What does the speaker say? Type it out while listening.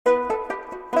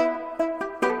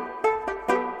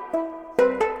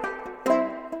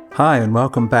Hi and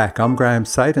welcome back. I'm Graham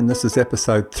Sate and this is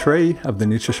episode 3 of the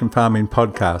Nutrition Farming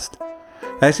Podcast.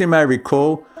 As you may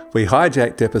recall, we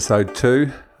hijacked episode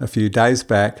 2 a few days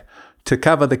back to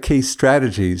cover the key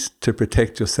strategies to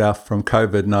protect yourself from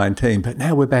COVID-19. But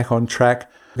now we're back on track.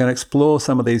 We're going to explore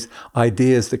some of these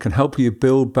ideas that can help you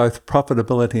build both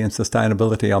profitability and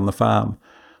sustainability on the farm.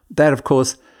 That, of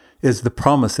course, is the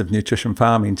promise of nutrition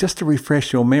farming. Just to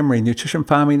refresh your memory, nutrition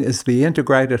farming is the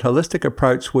integrated, holistic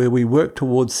approach where we work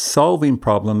towards solving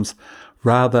problems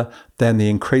rather than the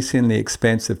increasingly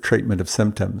expensive treatment of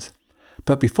symptoms.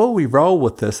 But before we roll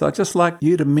with this, I'd just like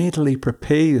you to mentally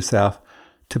prepare yourself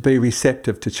to be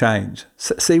receptive to change.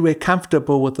 See, we're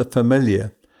comfortable with the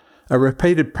familiar. A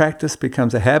repeated practice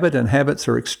becomes a habit, and habits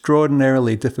are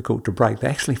extraordinarily difficult to break. They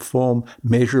actually form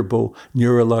measurable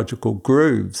neurological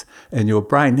grooves in your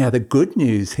brain. Now, the good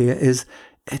news here is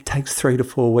it takes 3 to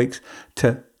 4 weeks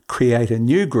to create a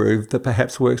new groove that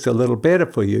perhaps works a little better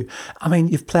for you. I mean,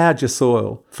 you've ploughed your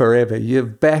soil forever.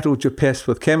 You've battled your pests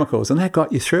with chemicals, and that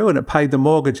got you through, and it paid the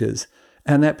mortgages,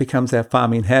 and that becomes our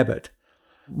farming habit.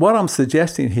 What I'm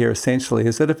suggesting here essentially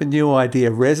is that if a new idea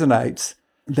resonates,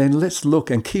 then let's look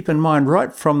and keep in mind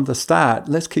right from the start,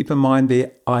 let's keep in mind the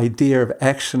idea of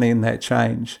actioning that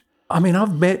change. I mean,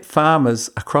 I've met farmers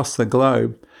across the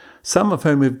globe, some of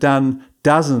whom have done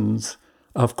dozens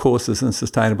of courses in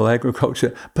sustainable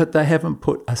agriculture, but they haven't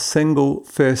put a single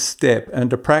first step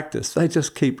into practice. They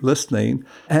just keep listening.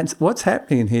 And what's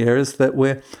happening here is that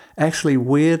we're actually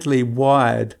weirdly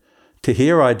wired to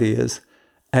hear ideas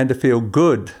and to feel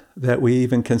good that we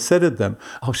even considered them.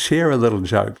 I'll share a little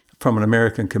joke from an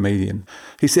American comedian.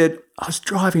 He said, I was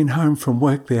driving home from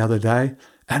work the other day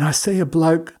and I see a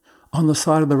bloke on the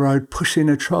side of the road pushing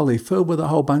a trolley filled with a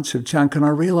whole bunch of junk, and I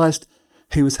realised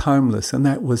he was homeless and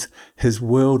that was his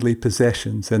worldly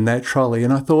possessions in that trolley.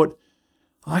 And I thought,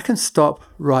 I can stop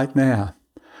right now.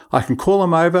 I can call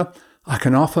him over. I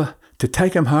can offer to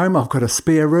take him home. I've got a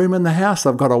spare room in the house.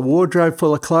 I've got a wardrobe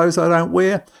full of clothes I don't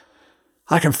wear.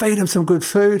 I can feed him some good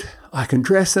food. I can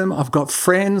dress him. I've got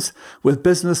friends with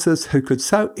businesses who could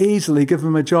so easily give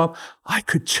him a job. I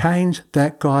could change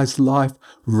that guy's life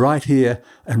right here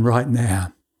and right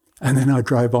now. And then I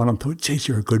drove on and thought, geez,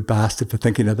 you're a good bastard for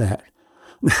thinking of that.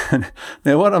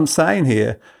 Now, what I'm saying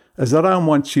here is I don't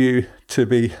want you to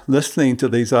be listening to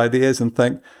these ideas and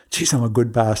think, geez, I'm a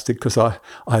good bastard because I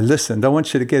listened. I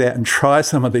want you to get out and try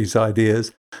some of these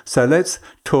ideas. So let's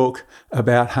talk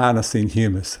about harnessing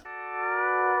humus.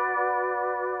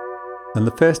 In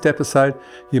the first episode,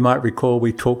 you might recall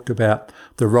we talked about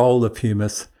the role of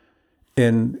humus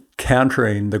in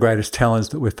countering the greatest challenge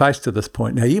that we've faced to this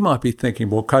point. Now, you might be thinking,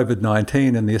 well,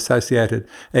 COVID-19 and the associated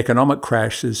economic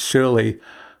crash is surely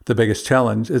the biggest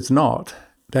challenge. It's not.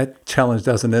 That challenge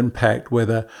doesn't impact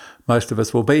whether most of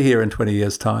us will be here in 20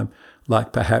 years' time,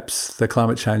 like perhaps the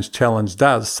climate change challenge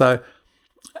does. So,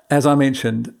 as I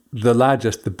mentioned,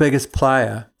 the biggest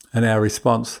player in our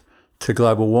response to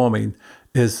global warming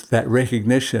is that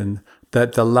recognition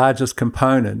that the largest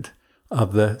component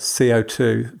of the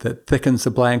CO2 that thickens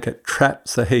the blanket,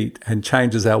 traps the heat and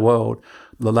changes our world,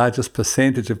 the largest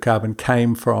percentage of carbon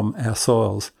came from our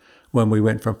soils when we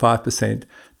went from 5%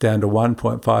 down to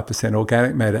 1.5%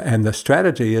 organic matter. And the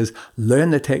strategy is learn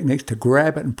the techniques to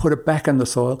grab it and put it back in the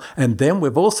soil. And then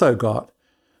we've also got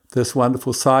this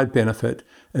wonderful side benefit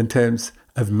in terms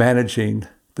of managing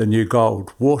the new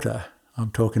gold, water.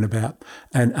 I'm talking about,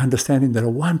 and understanding that a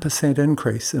 1%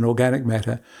 increase in organic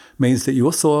matter means that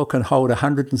your soil can hold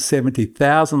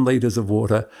 170,000 litres of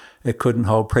water it couldn't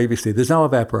hold previously. There's no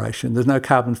evaporation. There's no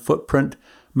carbon footprint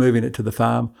moving it to the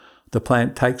farm. The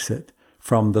plant takes it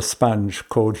from the sponge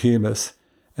called humus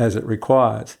as it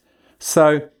requires.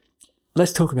 So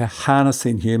let's talk about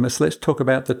harnessing humus. Let's talk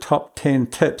about the top 10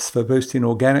 tips for boosting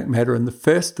organic matter. And the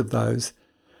first of those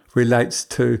relates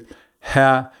to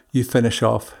how you finish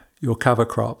off your cover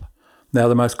crop. Now,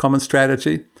 the most common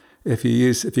strategy, if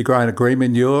you're growing a green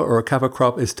manure or a cover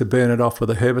crop, is to burn it off with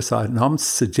a herbicide. And I'm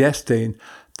suggesting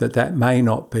that may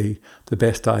not be the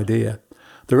best idea.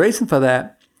 The reason for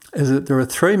that is that there are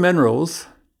 3 minerals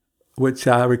which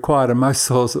are required in most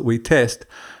soils that we test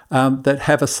that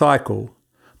have a cycle.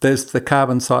 There's the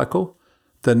carbon cycle,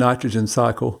 the nitrogen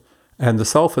cycle, and the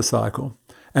sulfur cycle.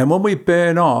 And when we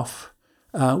burn off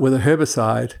with a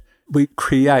herbicide, we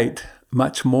create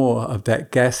much more of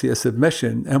that gaseous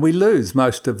emission, and we lose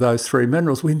most of those 3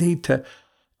 minerals. We need to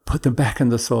put them back in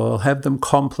the soil, have them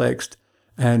complexed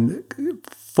and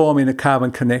forming a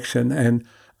carbon connection and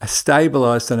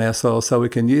stabilised in our soil so we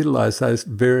can utilise those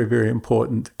very, very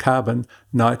important carbon,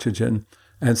 nitrogen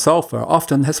and sulfur.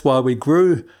 Often that's why we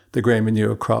grew the green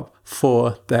manure crop,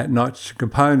 for that nitrogen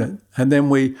component. And then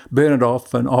we burn it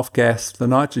off and off-gas the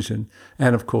nitrogen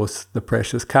and, of course, the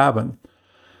precious carbon.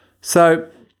 So,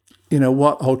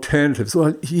 what alternatives?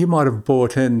 Well, you might have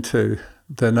bought into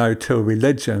the no-till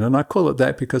religion, and I call it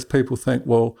that because people think,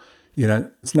 well,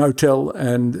 it's no-till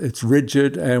and it's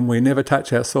rigid and we never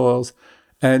touch our soils.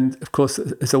 And of course,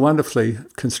 it's a wonderfully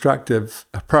constructive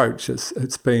approach.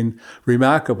 It's been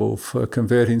remarkable for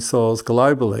converting soils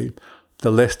globally.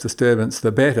 The less disturbance,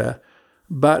 the better.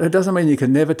 But it doesn't mean you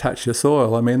can never touch your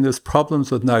soil. I mean, there's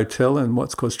problems with no-till and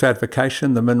what's called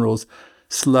stratification. The minerals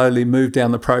slowly move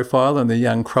down the profile and the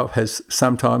young crop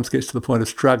sometimes gets to the point of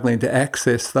struggling to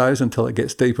access those until it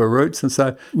gets deeper roots. And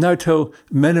so no-till,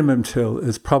 minimum till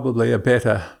is probably a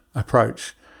better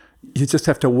approach. You just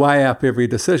have to weigh up every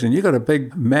decision. You've got a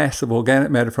big mass of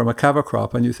organic matter from a cover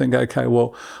crop and you think, okay,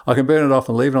 well, I can burn it off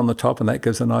and leave it on the top and that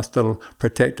gives a nice little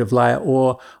protective layer,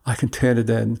 or I can turn it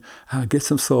in, get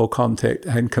some soil contact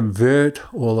and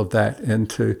convert all of that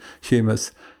into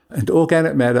humus and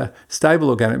organic matter, stable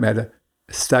organic matter,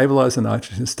 stabilise the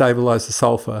nitrogen, stabilise the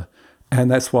sulfur.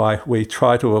 And that's why we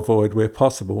try to avoid, where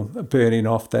possible, burning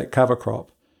off that cover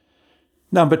crop.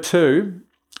 Number 2,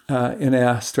 in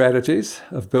our strategies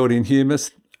of building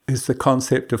humus is the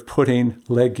concept of putting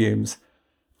legumes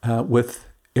with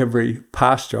every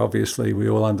pasture. Obviously, we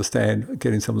all understand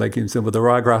getting some legumes in with the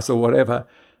ryegrass or whatever,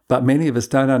 but many of us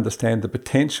don't understand the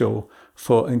potential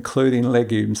for including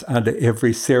legumes under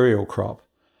every cereal crop.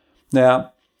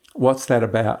 Now, what's that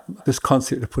about? This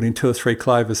concept of putting 2 or 3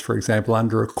 clovers, for example,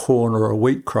 under a corn or a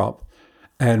wheat crop.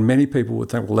 And many people would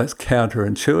think, well, that's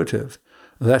counterintuitive.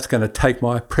 That's going to take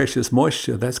my precious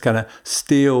moisture. That's going to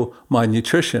steal my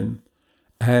nutrition.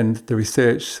 And the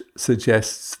research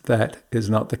suggests that is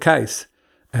not the case.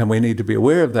 And we need to be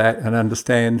aware of that and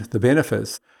understand the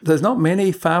benefits. There's not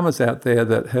many farmers out there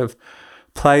that have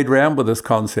played around with this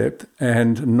concept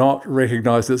and not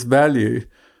recognized its value.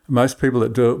 Most people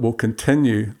that do it will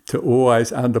continue to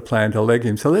always underplant a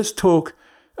legume. So let's talk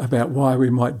about why we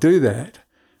might do that.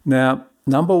 Now,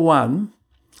 number 1,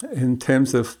 in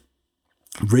terms of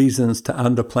reasons to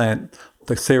underplant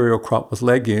the cereal crop with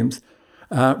legumes,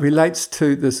 relates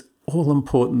to this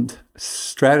all-important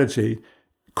strategy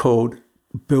called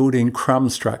building crumb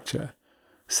structure.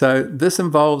 So this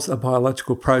involves a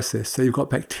biological process. So you've got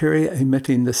bacteria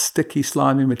emitting the sticky,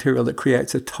 slimy material that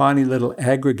creates a tiny little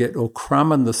aggregate or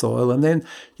crumb in the soil, and then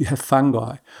you have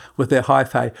fungi with their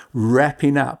hyphae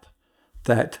wrapping up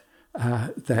that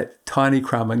tiny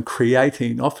crumb and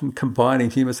creating, often combining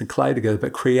humus and clay together,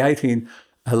 but creating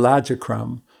a larger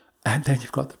crumb. And then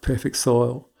you've got the perfect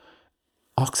soil.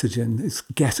 Oxygen is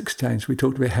gas exchange. We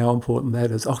talked about how important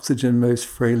that is. Oxygen moves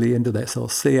freely into that soil.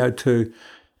 CO2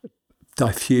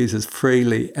 diffuses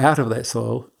freely out of that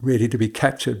soil, ready to be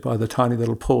captured by the tiny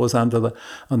little pores on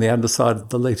the underside of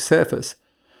the leaf surface.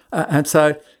 And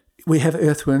so we have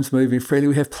earthworms moving freely,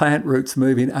 we have plant roots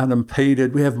moving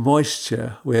unimpeded, we have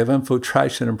moisture, we have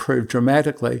infiltration improved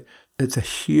dramatically. It's a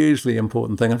hugely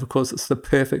important thing. And of course, it's the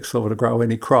perfect soil to grow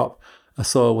any crop, a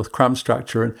soil with crumb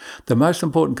structure. And the most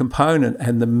important component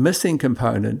and the missing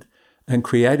component in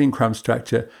creating crumb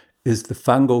structure is the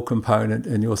fungal component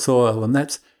in your soil. And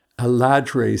that's a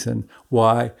large reason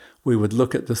why we would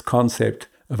look at this concept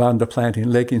of underplanting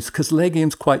legumes, because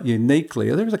legumes quite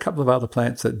uniquely, there's a couple of other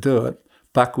plants that do it,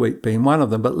 buckwheat being one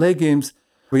of them, but legumes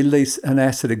release an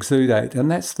acid exudate, and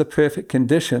that's the perfect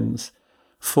conditions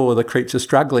for the creatures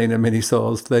struggling in many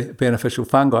soils, the beneficial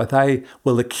fungi. They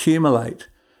will accumulate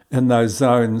in those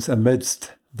zones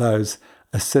amidst those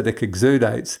acidic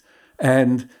exudates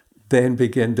and then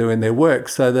begin doing their work.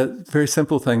 So the very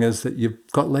simple thing is that you've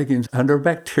got legumes under a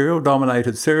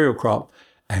bacterial-dominated cereal crop,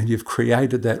 and you've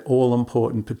created that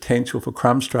all-important potential for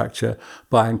crumb structure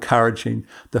by encouraging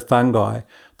the fungi,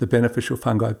 the beneficial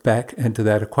fungi, back into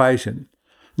that equation.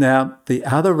 Now, the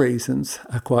other reasons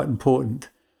are quite important.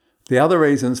 The other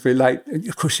reasons relate,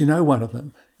 of course, you know one of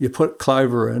them. You put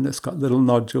clover in, it's got little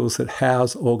nodules that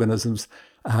house organisms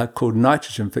called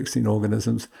nitrogen-fixing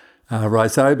organisms,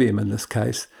 rhizobium in this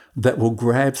case, that will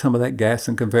grab some of that gas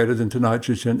and convert it into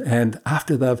nitrogen. And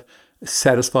after they've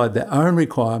satisfied their own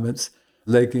requirements,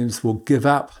 legumes will give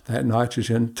up that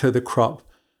nitrogen to the crop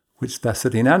which they're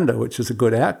sitting under, which is a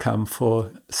good outcome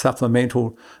for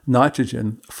supplemental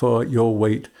nitrogen for your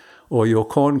wheat or your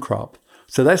corn crop.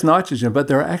 So that's nitrogen, but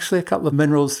there are actually a couple of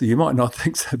minerals, you might not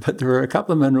think so, but there are a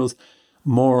couple of minerals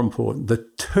more important. The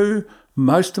 2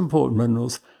 most important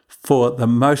minerals for the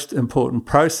most important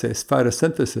process,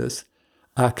 photosynthesis,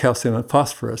 are calcium and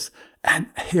phosphorus. And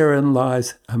herein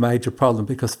lies a major problem,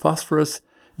 because phosphorus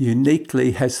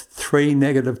uniquely has 3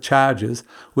 negative charges,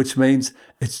 which means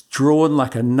it's drawn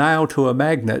like a nail to a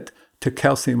magnet to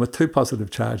calcium with 2 positive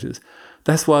charges.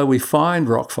 That's why we find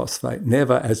rock phosphate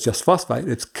never as just phosphate.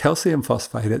 It's calcium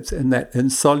phosphate. It's in that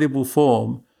insoluble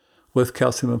form with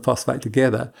calcium and phosphate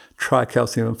together,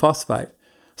 tricalcium and phosphate.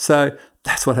 So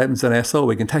that's what happens in our soil.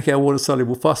 We can take our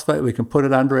water-soluble phosphate, we can put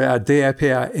it under our DAP,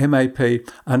 our MAP,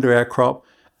 under our crop,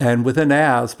 and within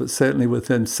hours, but certainly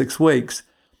within 6 weeks,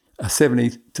 70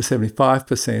 to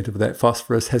 75% of that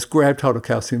phosphorus has grabbed hold of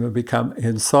calcium and become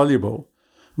insoluble.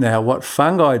 Now, what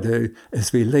fungi do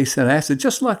is release an acid,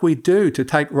 just like we do to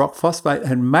take rock phosphate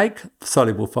and make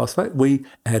soluble phosphate. We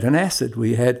add an acid.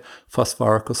 We add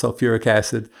phosphoric or sulfuric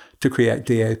acid to create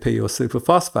DAP or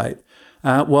superphosphate.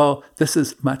 Well, this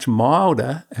is much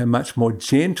milder and much more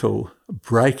gentle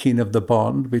breaking of the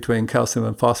bond between calcium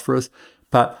and phosphorus,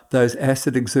 but those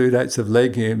acid exudates of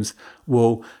legumes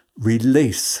will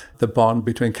release the bond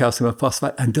between calcium and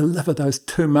phosphate and deliver those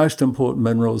 2 most important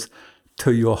minerals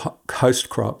to your host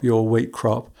crop, your wheat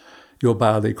crop, your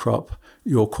barley crop,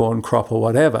 your corn crop, or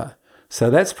whatever. So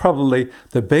that's probably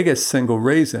the biggest single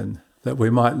reason that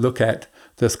we might look at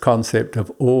this concept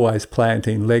of always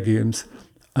planting legumes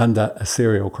under a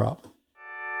cereal crop.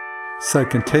 So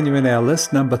continuing our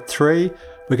list, number 3,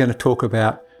 we're going to talk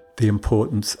about the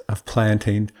importance of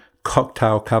planting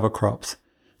cocktail cover crops.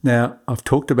 Now, I've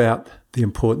talked about the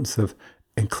importance of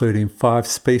including 5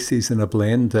 species in a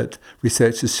blend that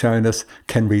research has shown us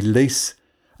can release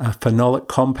phenolic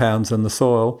compounds in the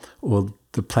soil, or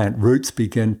the plant roots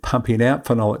begin pumping out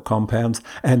phenolic compounds,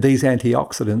 and these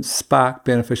antioxidants spark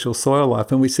beneficial soil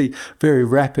life. And we see very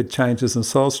rapid changes in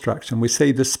soil structure. And we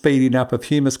see the speeding up of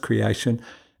humus creation,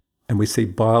 and we see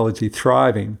biology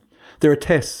thriving. There are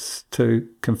tests to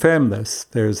confirm this.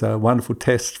 There's a wonderful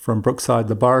test from Brookside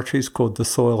Laboratories called the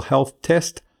Soil Health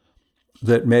Test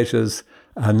that measures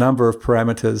a number of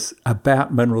parameters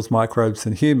about minerals, microbes,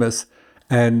 and humus,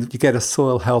 and you get a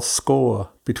soil health score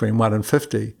between 1 and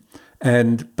 50.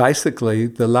 And basically,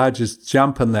 the largest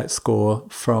jump in that score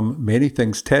from many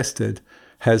things tested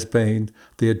has been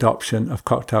the adoption of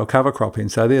cocktail cover cropping.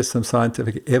 So there's some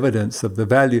scientific evidence of the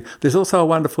value. There's also a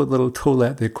wonderful little tool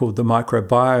out there called the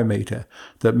microbiometer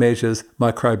that measures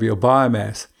microbial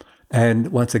biomass.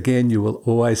 And once again, you will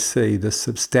always see this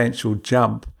substantial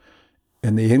jump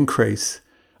in the increase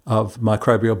of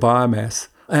microbial biomass.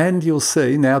 And you'll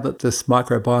see now that this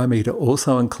microbiometer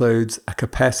also includes a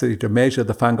capacity to measure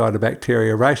the fungi to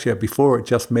bacteria ratio. Before it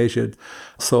just measured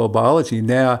soil biology.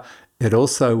 Now it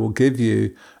also will give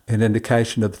you an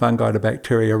indication of the fungi to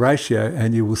bacteria ratio,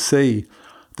 and you will see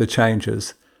the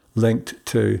changes linked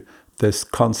to this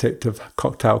concept of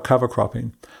cocktail cover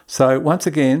cropping. So once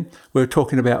again, we're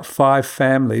talking about 5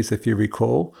 families, if you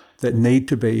recall, that need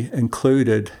to be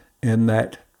included in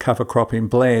that cover cropping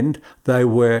blend. They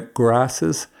were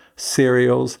grasses,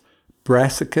 cereals,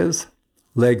 brassicas,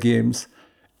 legumes,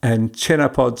 and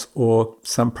ctenopods, or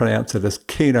some pronounce it as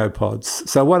quinopods.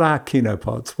 So what are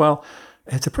quinopods? Well,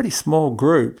 it's a pretty small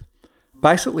group.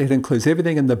 Basically, it includes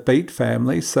everything in the beet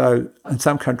family. So in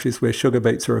some countries where sugar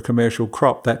beets are a commercial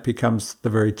crop, that becomes the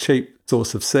very cheap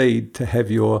source of seed to have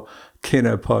your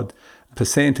quinopod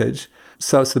percentage.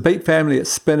 So it's the beet family,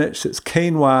 it's spinach, it's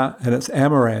quinoa, and it's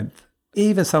amaranth.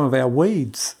 Even some of our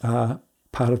weeds are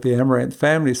part of the amaranth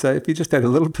family. So if you just add a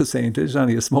little percentage,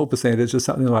 only a small percentage of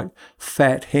something like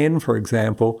fat hen, for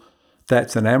example,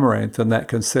 that's an amaranth, and that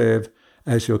can serve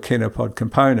as your quinopod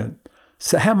component.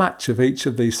 So how much of each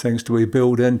of these things do we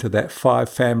build into that 5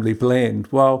 family blend?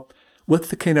 Well, with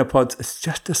the quinopods, it's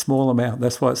just a small amount.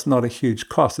 That's why it's not a huge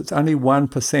cost. It's only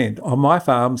 1%. On my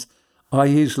farms, I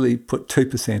usually put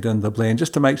 2% in the blend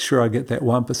just to make sure I get that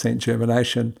 1%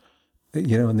 germination,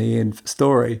 in the end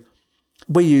story.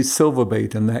 We use silver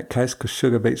beet in that case because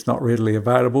sugar beet's not readily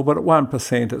available, but at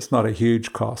 1%, it's not a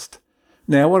huge cost.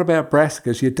 Now, what about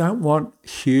brassicas? You don't want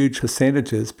huge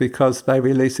percentages because they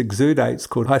release exudates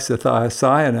called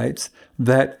isothiocyanates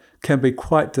that can be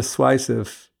quite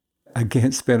dissuasive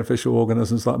against beneficial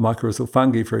organisms like mycorrhizal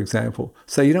fungi, for example.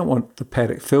 So you don't want the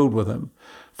paddock filled with them.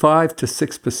 5 to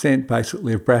 6%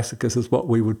 basically of brassicas is what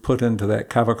we would put into that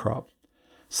cover crop.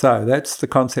 So that's the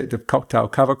concept of cocktail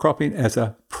cover cropping as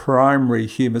a primary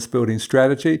humus building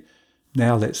strategy.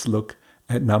 Now let's look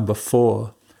at number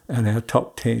 4 and our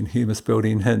top 10 humus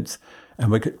building hints.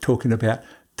 And we're talking about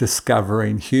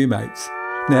discovering humates.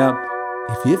 Now,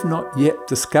 if you've not yet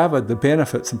discovered the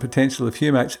benefits and potential of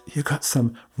humates, you've got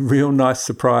some real nice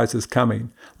surprises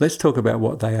coming. Let's talk about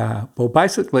what they are. Well,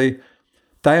 basically,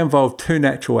 they involve 2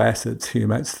 natural acids,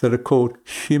 humates, that are called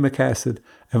humic acid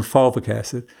and fulvic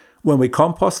acid. When we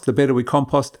compost, the better we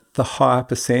compost, the higher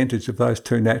percentage of those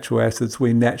two natural acids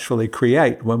we naturally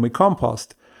create when we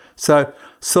compost. So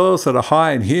soils that are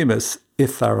high in humus,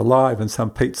 if they're alive, and some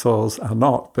peat soils are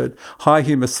not, but high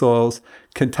humus soils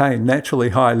contain naturally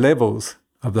high levels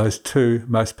of those two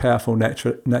most powerful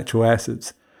natural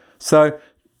acids. So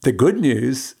the good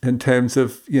news in terms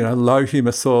of low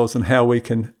humus soils and how we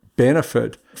can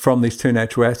benefit from these two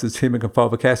natural acids, humic and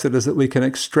fulvic acid, is that we can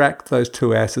extract those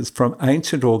two acids from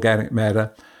ancient organic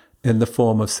matter in the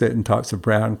form of certain types of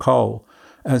brown coal.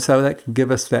 And so that can give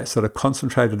us that sort of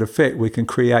concentrated effect. We can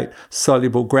create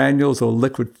soluble granules or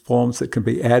liquid forms that can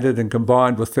be added and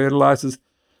combined with fertilizers.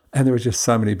 And there are just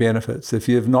so many benefits. If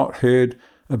you've not heard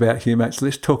about humates,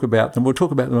 let's talk about them. We'll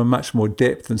talk about them in much more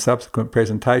depth in subsequent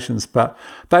presentations. But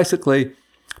basically,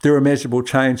 there are measurable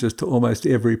changes to almost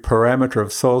every parameter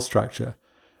of soil structure.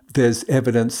 There's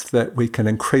evidence that we can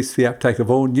increase the uptake of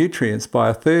all nutrients by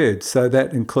a third. So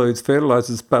that includes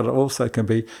fertilizers, but it also can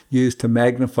be used to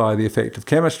magnify the effect of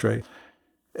chemistry.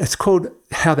 It's called,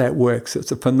 how that works,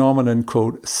 it's a phenomenon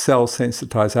called cell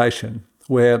sensitization,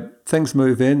 where things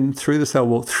move in through the cell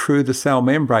wall, through the cell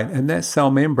membrane, and that cell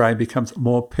membrane becomes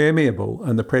more permeable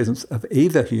in the presence of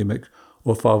either humic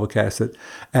or fulvic acid.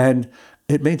 And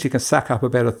it means you can suck up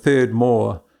about a third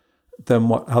more than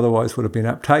what otherwise would have been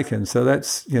uptaken. So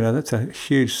that's a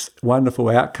huge, wonderful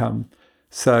outcome.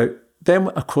 So then,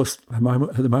 of course, at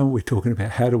the moment we're talking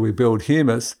about how do we build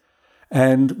humus,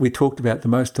 and we talked about the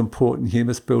most important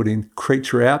humus building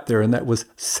creature out there, and that was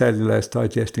cellulose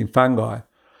digesting fungi.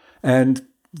 And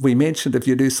we mentioned, if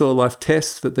you do soil life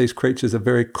tests, that these creatures are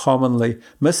very commonly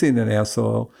missing in our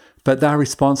soil, but they're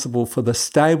responsible for the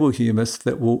stable humus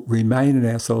that will remain in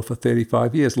our soil for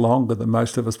 35 years, longer than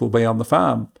most of us will be on the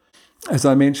farm. As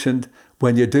I mentioned,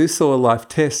 when you do soil life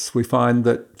tests, we find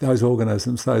that those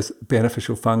organisms, those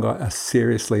beneficial fungi, are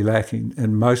seriously lacking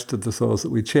in most of the soils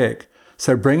that we check.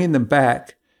 So bringing them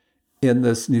back in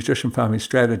this nutrition farming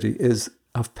strategy is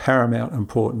of paramount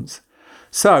importance.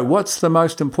 So what's the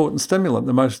most important stimulant,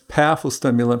 the most powerful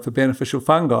stimulant for beneficial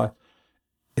fungi?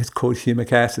 It's called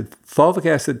humic acid. Fulvic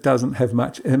acid doesn't have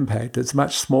much impact. It's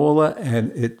much smaller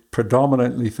and it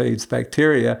predominantly feeds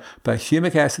bacteria, but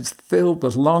humic acid's filled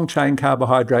with long-chain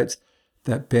carbohydrates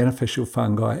that beneficial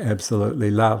fungi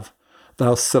absolutely love.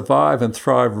 They'll survive and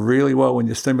thrive really well when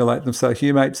you stimulate them. So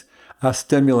humates are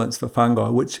stimulants for fungi,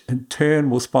 which in turn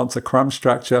will sponsor crumb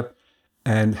structure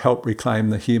and help reclaim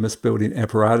the humus-building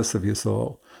apparatus of your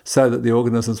soil so that the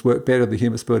organisms work better, the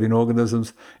humus-building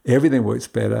organisms, everything works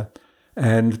better.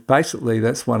 And basically,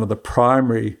 that's one of the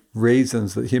primary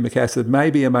reasons that humic acid may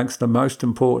be amongst the most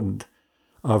important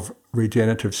of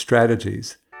regenerative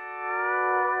strategies.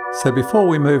 So before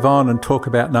we move on and talk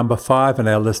about number 5 in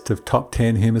our list of top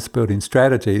 10 humus-building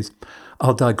strategies,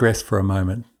 I'll digress for a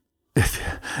moment.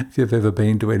 If you've ever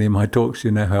been to any of my talks,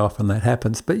 you know how often that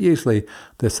happens, but usually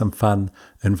there's some fun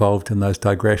involved in those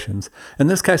digressions. In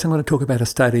this case, I'm going to talk about a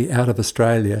study out of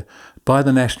Australia by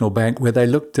the National Bank where they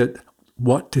looked at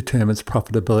what determines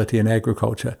profitability in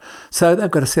agriculture. So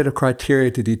they've got a set of criteria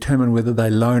to determine whether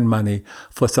they loan money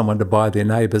for someone to buy their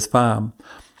neighbour's farm.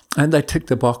 And they tick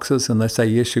the boxes and they say,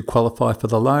 yes, you qualify for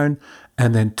the loan,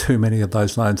 and then too many of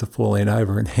those loans are falling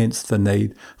over, and hence the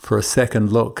need for a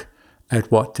second look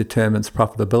at what determines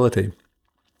profitability.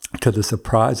 To the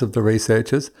surprise of the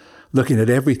researchers, looking at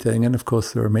everything, and of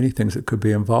course there are many things that could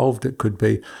be involved. It could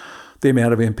be the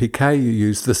amount of NPK you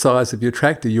use, the size of your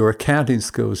tractor, your accounting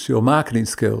skills, your marketing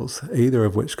skills, either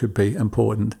of which could be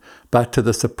important. But to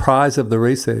the surprise of the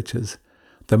researchers,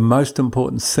 the most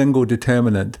important single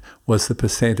determinant was the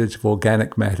percentage of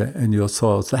organic matter in your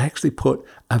soils. They actually put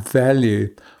a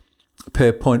value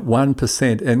per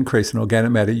 0.1% increase in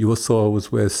organic matter. Your soil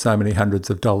was worth so many hundreds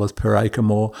of dollars per acre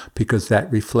more because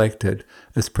that reflected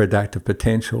its productive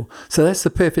potential. So that's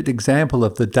the perfect example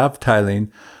of the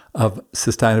dovetailing of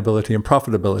sustainability and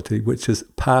profitability, which is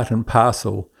part and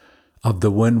parcel of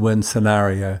the win-win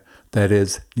scenario that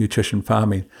is nutrition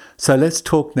farming. So let's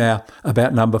talk now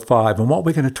about number 5. And what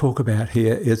we're going to talk about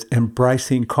here is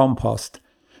embracing compost.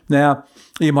 Now,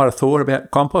 you might have thought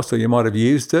about compost, or you might have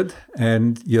used it,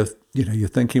 and you're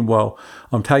thinking, well,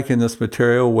 I'm taking this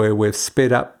material where we've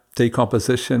sped up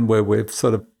decomposition, where we've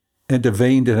sort of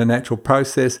intervened in a natural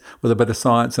process with a bit of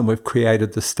science, and we've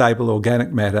created the stable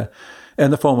organic matter in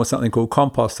the form of something called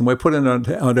compost, and we're putting it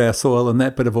onto our soil, and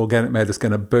that bit of organic matter is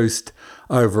going to boost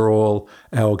overall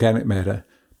our organic matter.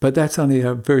 But that's only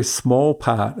a very small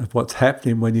part of what's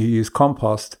happening when you use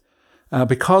compost.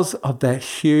 Because of that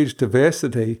huge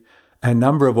diversity and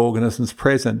number of organisms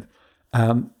present,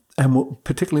 and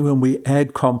particularly when we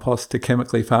add compost to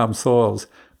chemically farmed soils,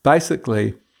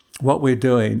 basically what we're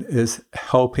doing is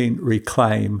helping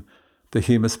reclaim the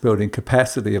humus building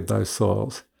capacity of those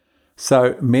soils.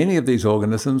 So many of these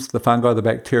organisms, the fungi, the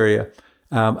bacteria,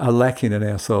 are lacking in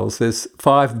our soils. There's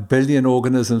 5 billion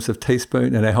organisms of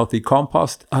teaspoon in our healthy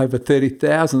compost, over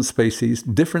 30,000 species,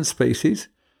 different species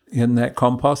in that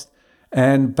compost.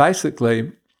 And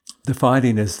basically, the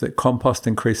finding is that compost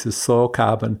increases soil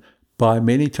carbon by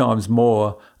many times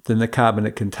more than the carbon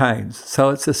it contains. So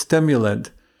it's a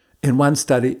stimulant. In one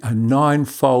study, a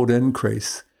 9-fold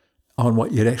increase on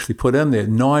what you'd actually put in there.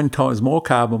 9 times more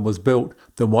carbon was built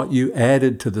than what you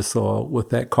added to the soil with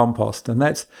that compost. And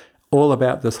that's all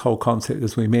about this whole concept,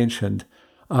 as we mentioned,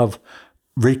 of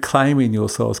reclaiming your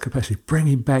soil's capacity,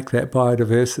 bringing back that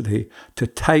biodiversity to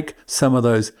take some of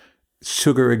those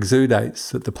sugar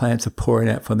exudates that the plants are pouring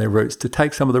out from their roots, to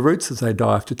take some of the roots as they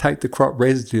die off, to take the crop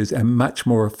residues and much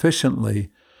more efficiently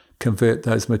convert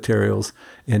those materials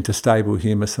into stable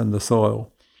humus in the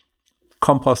soil.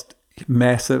 Compost,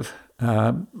 massive,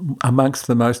 amongst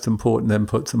the most important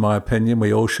inputs, in my opinion.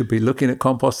 We all should be looking at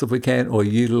compost if we can, or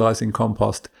utilising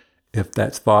compost if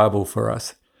that's viable for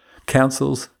us.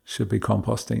 Councils should be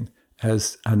composting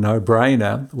as a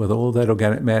no-brainer with all that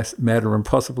organic matter, and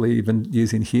possibly even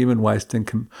using human waste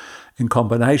in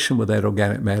combination with that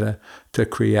organic matter to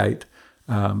create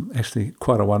actually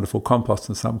quite a wonderful compost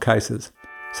in some cases.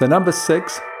 So number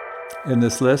 6 in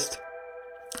this list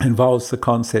involves the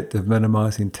concept of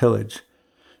minimising tillage.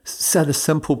 So the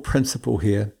simple principle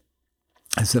here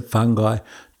is that fungi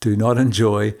do not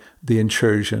enjoy the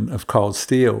intrusion of cold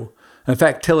steel. In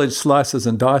fact, tillage slices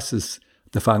and dices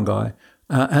the fungi.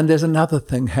 And there's another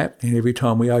thing happening every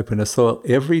time we open a soil.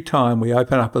 Every time we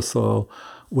open up a soil,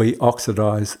 we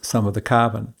oxidize some of the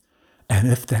carbon. And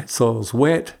if that soil's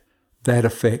wet, that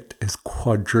effect is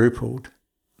quadrupled.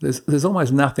 There's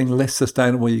almost nothing less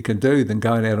sustainable you can do than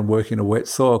going out and working a wet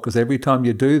soil, because every time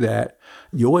you do that,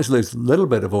 you always lose a little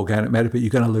bit of organic matter, but you're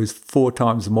going to lose 4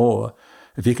 times more.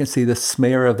 If you can see the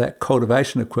smear of that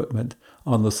cultivation equipment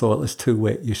on the soil is too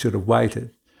wet, you should have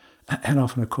waited. And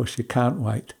often, of course, you can't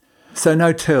wait. So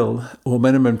no-till or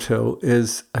minimum till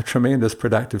is a tremendous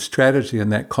productive strategy in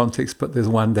that context, but there's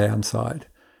one downside.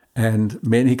 And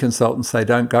many consultants say,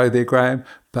 don't go there, Graham,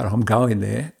 but I'm going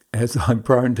there, as I'm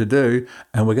prone to do.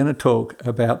 And we're going to talk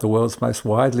about the world's most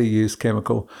widely used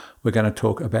chemical. We're going to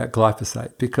talk about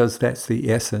glyphosate, because that's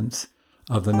the essence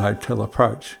of the no-till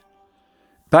approach.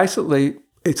 Basically,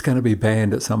 it's going to be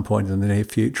banned at some point in the near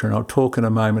future, and I'll talk in a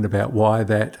moment about why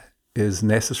that is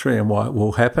necessary and why it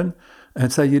will happen.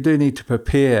 And so you do need to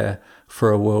prepare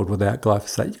for a world without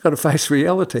glyphosate. You've got to face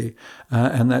reality,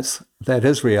 and that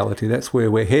is reality. That's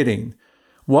where we're heading.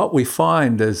 What we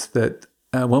find is that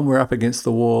when we're up against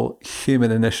the wall,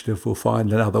 human initiative will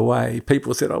find another way.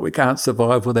 People said, we can't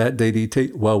survive without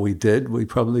DDT. Well, we did. We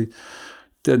probably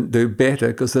didn't do better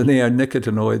because the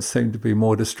neonicotinoids seemed to be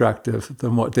more destructive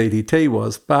than what DDT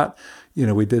was. But,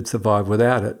 we did survive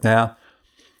without it. Now,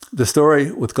 the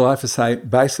story with glyphosate,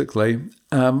 basically,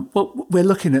 we're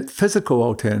looking at physical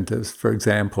alternatives, for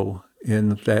example,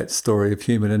 in that story of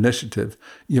human initiative.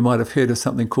 You might have heard of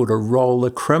something called a roller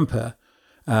crimper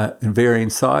in varying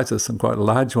sizes, some quite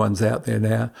large ones out there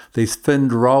now, these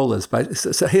finned rollers.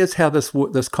 So here's how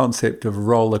this concept of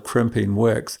roller crimping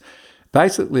works.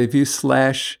 Basically, if you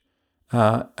slash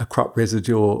a crop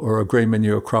residue or a green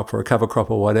manure crop or a cover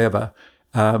crop or whatever,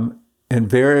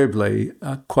 invariably,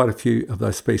 quite a few of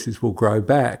those species will grow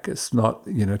back. It's not,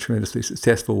 tremendously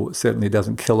successful. It certainly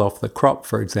doesn't kill off the crop,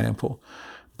 for example.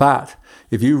 But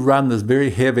if you run this very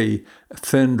heavy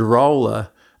finned roller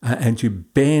and you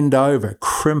bend over,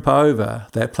 crimp over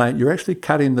that plant, you're actually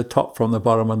cutting the top from the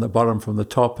bottom and the bottom from the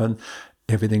top, and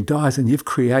everything dies. And you've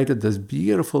created this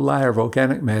beautiful layer of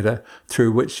organic matter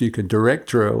through which you can direct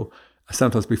drill,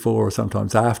 sometimes before or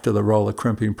sometimes after the roller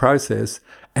crimping process,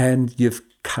 and you've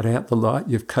cut out the light,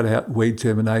 you've cut out weed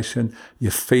germination, you're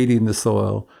feeding the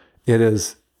soil.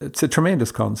 It's a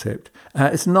tremendous concept.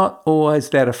 It's not always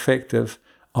that effective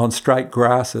on straight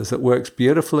grasses. It works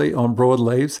beautifully on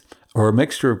broadleaves or a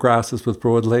mixture of grasses with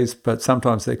broadleaves, but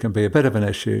sometimes there can be a bit of an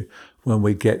issue when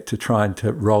we get to trying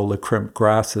to roller crimp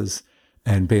grasses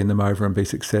and bend them over and be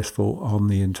successful on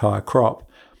the entire crop.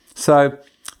 So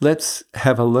let's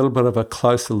have a little bit of a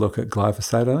closer look at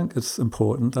glyphosate. I think it's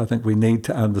important. I think we need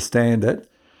to understand it.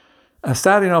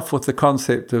 Starting off with the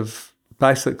concept of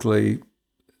basically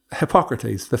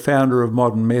Hippocrates, the founder of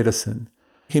modern medicine.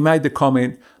 He made the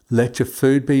comment, let your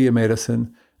food be your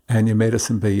medicine and your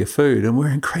medicine be your food. And we're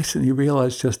increasingly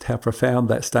realise just how profound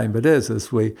that statement is,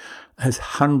 as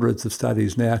hundreds of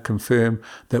studies now confirm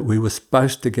that we were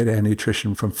supposed to get our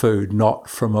nutrition from food, not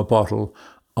from a bottle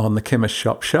on the chemist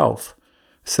shop shelf.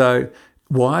 So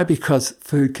Why? Because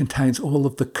food contains all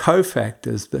of the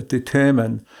cofactors that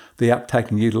determine the uptake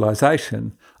and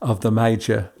utilisation of the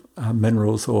major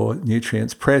minerals or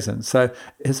nutrients present. So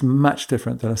it's much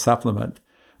different than a supplement.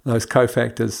 Those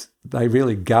cofactors, they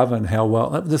really govern how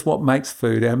well, this is what makes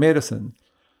food our medicine.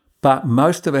 But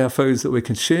most of our foods that we're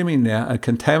consuming now are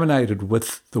contaminated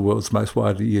with the world's most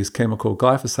widely used chemical,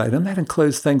 glyphosate, and that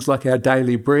includes things like our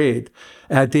daily bread,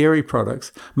 our dairy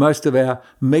products. Most of our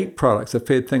meat products are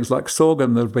fed things like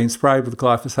sorghum that have been sprayed with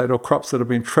glyphosate or crops that have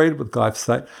been treated with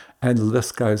glyphosate, and the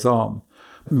list goes on.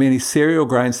 Many cereal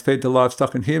grains fed to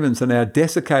livestock and humans are now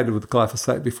desiccated with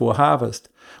glyphosate before harvest.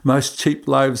 Most cheap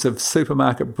loaves of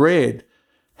supermarket bread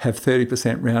have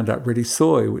 30% Roundup Ready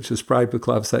soy, which is sprayed with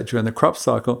glyphosate during the crop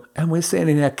cycle, and we're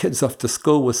sending our kids off to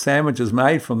school with sandwiches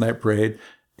made from that bread.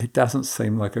 It doesn't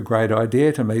seem like a great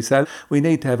idea to me. So we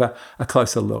need to have a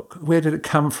closer look. Where did it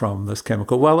come from, this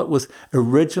chemical? Well, it was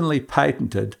originally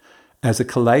patented as a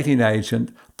chelating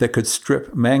agent that could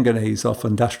strip manganese off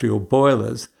industrial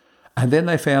boilers, and then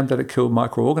they found that it killed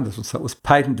microorganisms. So it was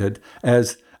patented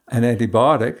as an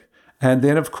antibiotic, and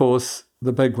then, of course,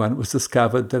 the big one, it was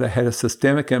discovered that it had a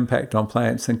systemic impact on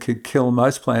plants and could kill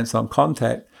most plants on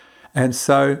contact. And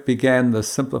so began the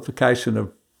simplification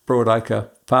of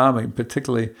broadacre farming,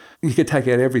 particularly. You could take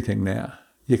out everything now.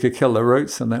 You could kill the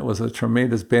roots, and that was a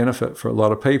tremendous benefit for a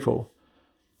lot of people.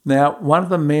 Now, one of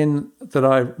the men that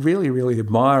I really, really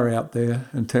admire out there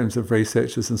in terms of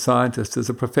researchers and scientists is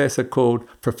a professor called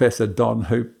Professor Don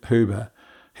Huber.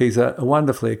 He's a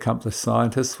wonderfully accomplished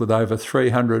scientist with over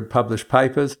 300 published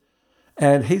papers.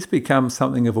 And he's become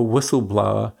something of a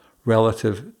whistleblower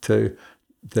relative to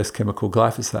this chemical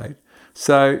glyphosate.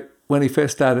 So when he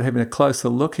first started having a closer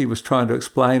look, he was trying to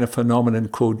explain a phenomenon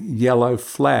called yellow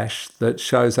flash that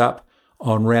shows up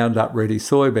on Roundup Ready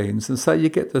soybeans. And so you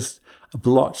get this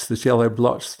blotch, this yellow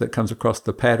blotch that comes across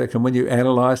the paddock. And when you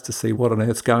analyse to see what on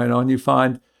earth's going on, you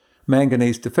find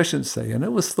manganese deficiency. And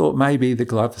it was thought maybe the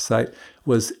glyphosate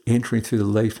was entering through the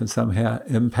leaf and somehow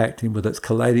impacting with its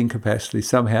chelating capacity,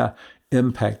 somehow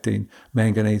impacting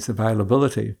manganese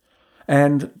availability.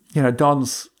 And,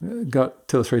 Don's got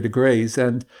 2 or 3 degrees,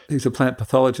 and he's a plant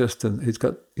pathologist, and he's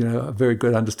got, a very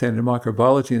good understanding of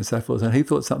microbiology and so forth. And he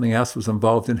thought something else was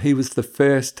involved, and he was the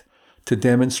first to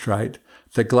demonstrate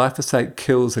that glyphosate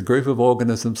kills a group of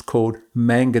organisms called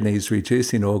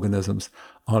manganese-reducing organisms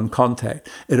on contact.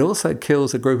 It also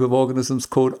kills a group of organisms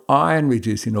called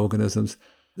iron-reducing organisms.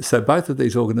 So both of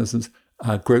these organisms,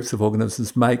 groups of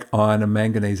organisms, make iron and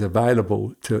manganese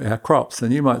available to our crops.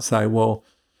 And you might say, well,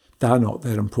 they're not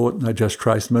that important. They're just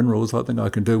trace minerals. I think I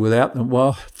can do without them.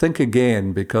 Well, think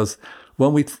again, because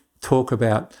when we talk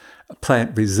about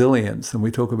plant resilience and we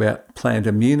talk about plant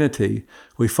immunity,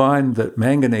 we find that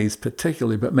manganese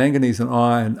particularly, but manganese and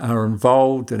iron are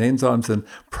involved in enzymes and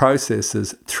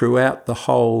processes throughout the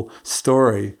whole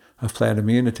story of plant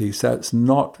immunity. So it's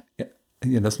not,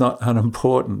 it's not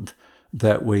unimportant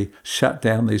that we shut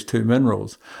down these 2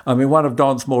 minerals. I mean, one of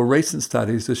Don's more recent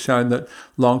studies has shown that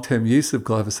long-term use of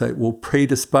glyphosate will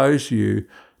predispose you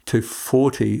to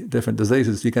 40 different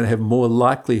diseases. You're going to have more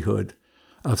likelihood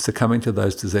of succumbing to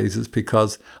those diseases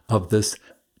because of this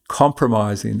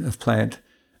compromising of plant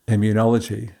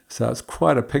immunology. So it's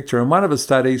quite a picture. And one of the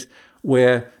studies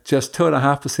where just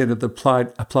 2.5% of the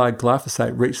applied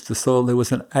glyphosate reached the soil, there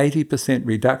was an 80%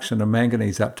 reduction in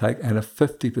manganese uptake and a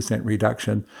 50%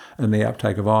 reduction in the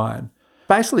uptake of iron.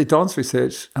 Basically, Don's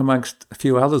research, amongst a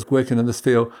few others working in this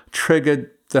field,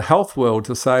 triggered the health world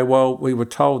to say, well, we were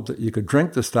told that you could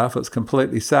drink the stuff, it's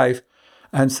completely safe.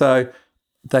 And so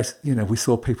we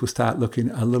saw people start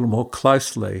looking a little more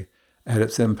closely at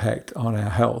its impact on our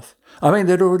health. I mean,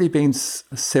 there'd already been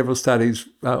several studies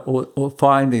or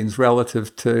findings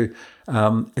relative to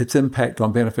its impact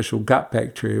on beneficial gut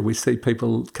bacteria. We see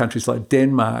countries like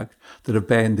Denmark, that have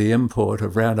banned the import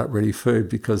of Roundup Ready food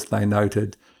because they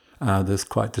noted this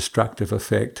quite destructive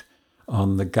effect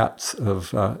on the guts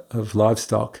of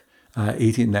livestock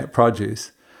eating that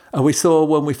produce. We saw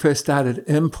when we first started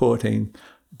importing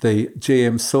the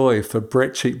GM soy for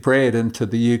cheap bread into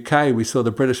the UK, we saw the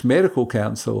British Medical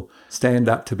Council stand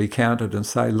up to be counted and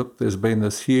say, look, there's been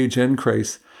this huge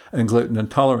increase in gluten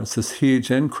intolerance, this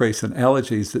huge increase in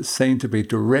allergies that seem to be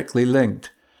directly linked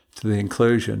to the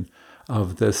inclusion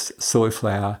of this soy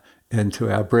flour into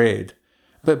our bread.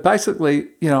 But basically,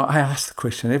 I ask the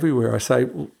question everywhere. I say,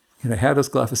 how does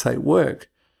glyphosate work?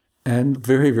 And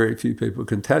very, very few people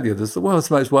can tell you this is the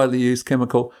world's most widely used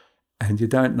chemical, and you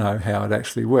don't know how it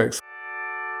actually works.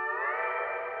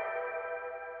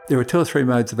 There are 2 or 3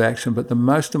 modes of action, but the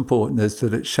most important is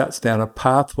that it shuts down a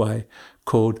pathway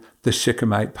called the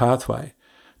shikimate pathway.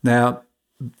 Now,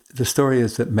 the story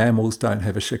is that mammals don't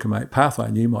have a shikimate pathway.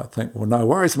 And you might think, well, no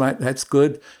worries, mate, that's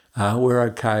good. We're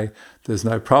okay. There's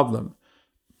no problem.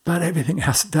 But everything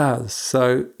else does.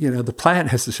 So, the plant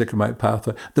has a shikimate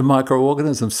pathway. The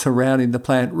microorganisms surrounding the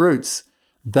plant roots,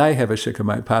 they have a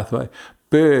shikimate pathway.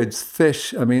 Birds,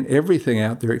 fish, everything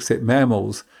out there except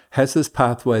mammals has this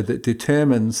pathway that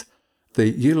determines the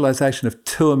utilization of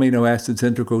 2 amino acids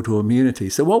integral to immunity.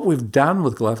 So what we've done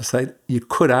with glyphosate, you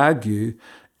could argue,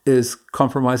 is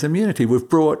compromise immunity. We've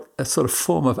brought a sort of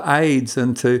form of AIDS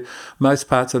into most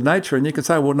parts of nature, and you can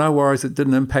say, well, no worries, it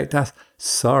didn't impact us.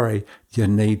 Sorry, you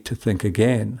need to think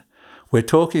again. We're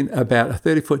talking about a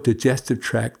 30-foot digestive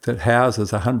tract that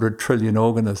houses 100 trillion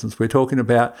organisms. We're talking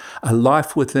about a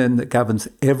life within that governs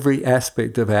every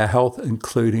aspect of our health,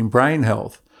 including brain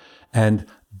health. And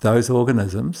those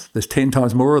organisms, there's 10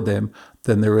 times more of them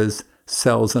than there is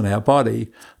cells in our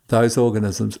body. Those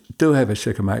organisms do have a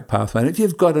shikimate pathway. And if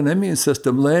you've got an immune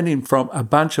system learning from a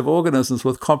bunch of organisms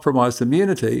with compromised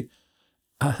immunity,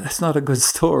 that's not a good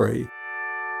story.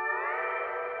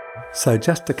 So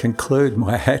just to conclude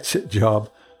my hatchet job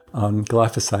on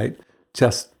glyphosate,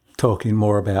 just talking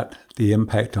more about the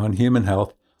impact on human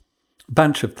health, a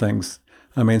bunch of things.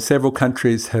 Several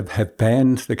countries have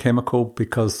banned the chemical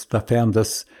because they found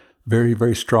this very,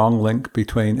 very strong link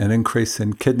between an increase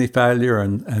in kidney failure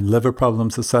and liver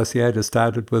problems associated. It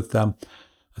started with, I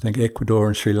think, Ecuador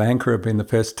and Sri Lanka have been the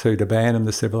first 2 to ban, and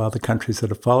there's several other countries that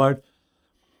have followed.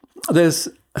 There's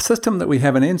a system that we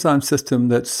have, an enzyme system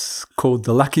that's called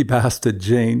the lucky bastard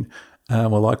gene.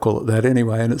 Well, I call it that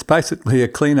anyway, and it's basically a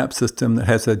cleanup system that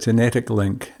has a genetic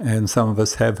link, and some of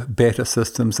us have better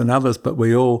systems than others, but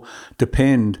we all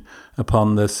depend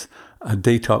upon this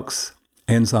detox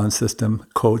enzyme system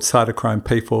called cytochrome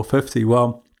P450.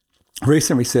 Well,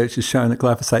 recent research has shown that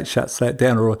glyphosate shuts that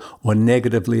down or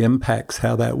negatively impacts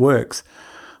how that works,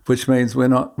 which means we're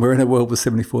in a world with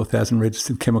 74,000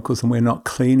 registered chemicals, and we're not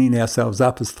cleaning ourselves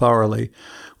up as thoroughly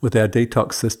with our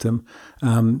detox system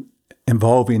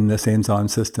involving this enzyme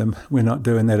system. We're not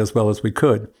doing that as well as we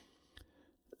could.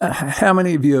 How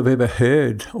many of you have ever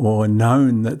heard or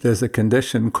known that there's a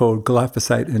condition called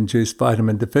glyphosate-induced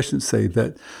vitamin deficiency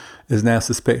that is now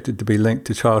suspected to be linked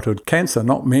to childhood cancer?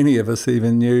 Not many of us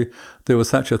even knew there was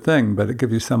such a thing, but it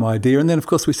gives you some idea. And then, of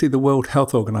course, we see the World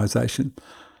Health Organization,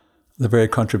 the very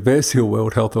controversial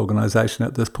World Health Organization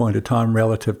at this point in time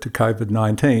relative to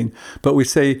COVID-19. But we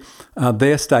see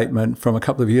their statement from a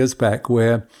couple of years back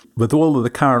where, with all of the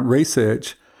current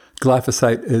research,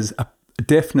 glyphosate is a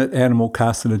definite animal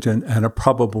carcinogen and a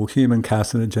probable human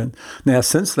carcinogen. Now,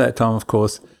 since that time, of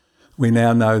course, we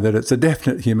now know that it's a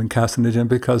definite human carcinogen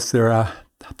because there are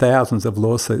thousands of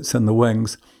lawsuits in the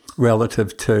wings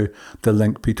relative to the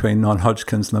link between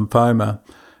non-Hodgkin's lymphoma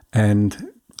and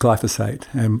glyphosate.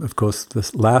 And of course, the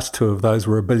last 2 of those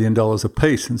were $1 billion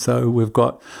apiece. And so we've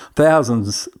got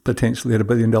thousands potentially at $1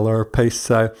 billion apiece.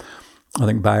 So I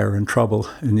think Bayer are in trouble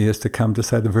in years to come, to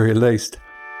say the very least.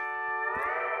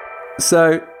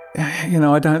 So,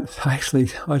 I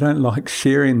don't like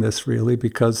sharing this really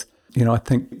because, I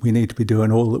think we need to be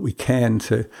doing all that we can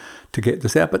to get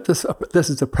this out. But this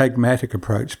is a pragmatic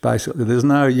approach, basically. There's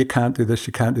no, you can't do this,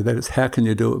 you can't do that. It's how can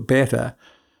you do it better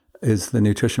is the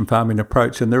nutrition farming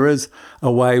approach. And there is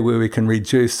a way where we can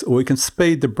reduce or we can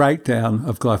speed the breakdown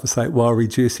of glyphosate while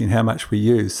reducing how much we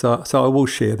use. So I will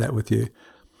share that with you.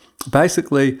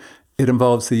 Basically, it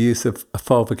involves the use of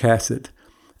fulvic acid.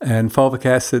 And fulvic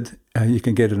acid, you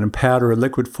can get it in powder or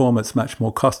liquid form. It's much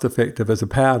more cost effective as a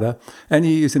powder. And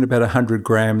you're using about 100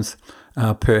 grams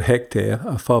per hectare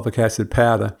of fulvic acid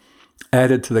powder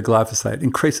added to the glyphosate.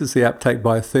 Increases the uptake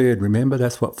by 1/3. Remember,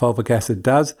 that's what fulvic acid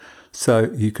does.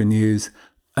 So you can use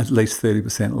at least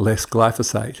 30% less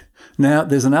glyphosate. Now,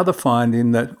 there's another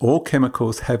finding that all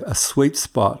chemicals have a sweet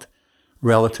spot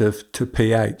relative to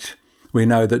pH. We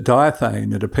know that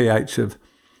diethane at a pH of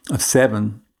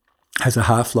 7 has a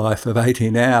half-life of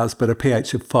 18 hours, but a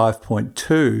pH of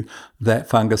 5.2, that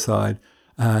fungicide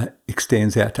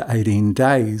extends out to 18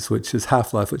 days, which is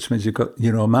half-life, which means you've got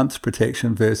a month's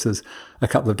protection versus a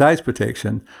couple of days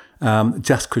protection,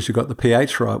 just because you've got the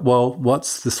pH right. Well,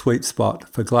 what's the sweet spot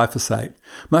for glyphosate?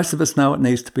 Most of us know it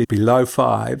needs to be below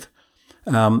 5,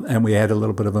 and we add a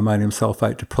little bit of ammonium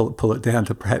sulfate to pull it down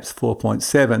to perhaps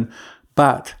 4.7,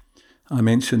 but I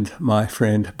mentioned my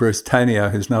friend Bruce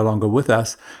Tanio, who's no longer with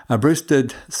us. Bruce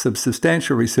did some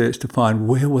substantial research to find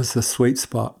where was the sweet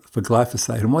spot for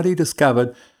glyphosate. And what he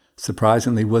discovered,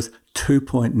 surprisingly, was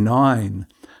 2.9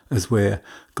 is where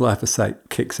glyphosate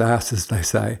kicks ass, as they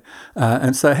say.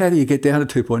 And so how do you get down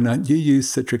to 2.9? You use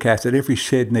citric acid. Every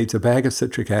shed needs a bag of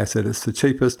citric acid. It's the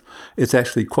cheapest. It's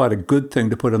actually quite a good thing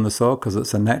to put in the soil because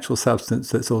it's a natural substance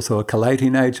that's also a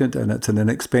chelating agent, and it's an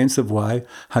inexpensive way.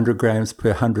 100 grams per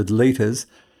 100 litres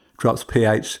drops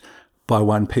pH by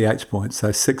 1 pH point.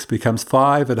 So 6 becomes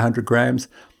 5 at 100 grams.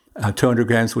 200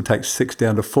 grams will take 6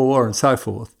 down to 4 and so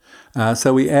forth.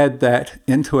 So we add that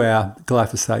into our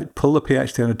glyphosate, pull the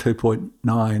pH down to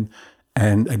 2.9,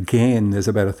 and again, there's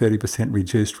about a 30%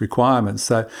 reduced requirement.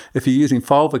 So if you're using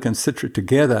fulvic and citric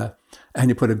together and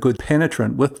you put a good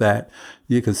penetrant with that,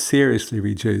 you can seriously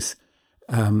reduce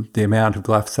the amount of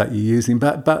glyphosate you're using.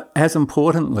 But as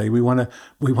importantly, we want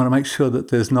to make sure that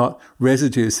there's not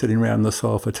residues sitting around the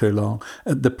soil for too long.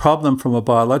 The problem from a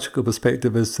biological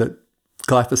perspective is that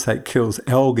glyphosate kills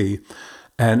algae,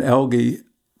 and algae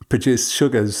produce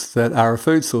sugars that are a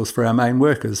food source for our main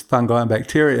workers, fungi and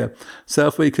bacteria. So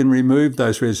if we can remove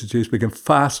those residues, we can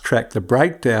fast track the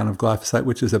breakdown of glyphosate,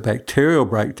 which is a bacterial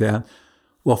breakdown.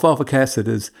 Well, fulvic acid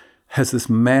has this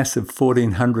massive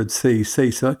 1400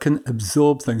 cc, so it can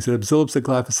absorb things. It absorbs the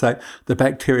glyphosate. The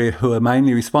bacteria who are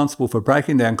mainly responsible for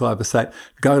breaking down glyphosate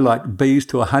go like bees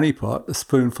to a honeypot. A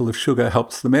spoonful of sugar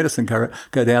helps the medicine go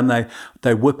down.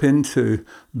 They whip into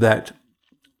that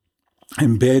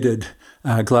embedded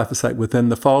glyphosate within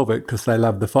the fulvic because they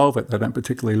love the fulvic. They don't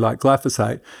particularly like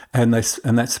glyphosate, and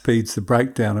that speeds the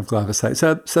breakdown of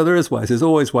glyphosate. So there is ways. There's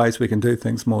always ways we can do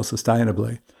things more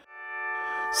sustainably.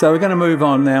 So we're going to move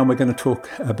on now, and we're going to talk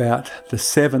about the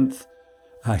 7th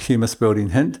humus building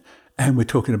hint, and we're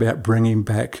talking about bringing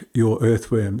back your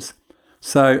earthworms.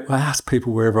 So I ask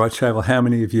people wherever I travel, how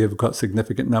many of you have got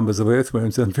significant numbers of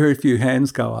earthworms, and very few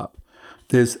hands go up.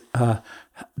 There's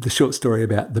the short story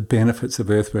about the benefits of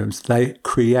earthworms. They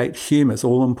create humus,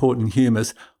 all-important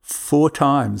humus, 4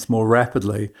 times more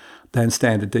rapidly than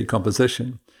standard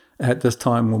decomposition. At this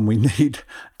time when we need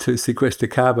to sequester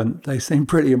carbon, they seem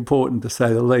pretty important, to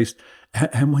say the least.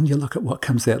 And when you look at what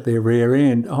comes out their rear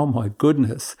end, oh my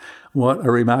goodness, what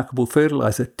a remarkable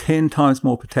fertilizer. 10 times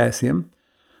more potassium,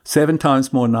 7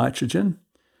 times more nitrogen,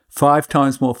 5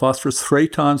 times more phosphorus, 3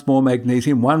 times more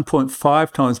magnesium,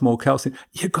 1.5 times more calcium.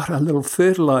 You've got a little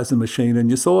fertilizer machine in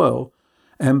your soil.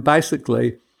 And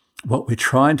basically, what we're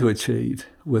trying to achieve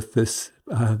with this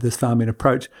farming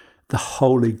approach, the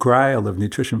holy grail of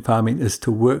nutrition farming, is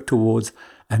to work towards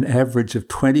an average of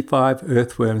 25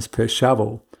 earthworms per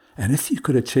shovel. And if you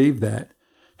could achieve that,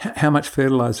 how much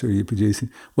fertilizer are you producing?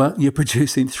 Well, you're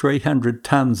producing 300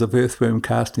 tonnes of earthworm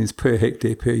castings per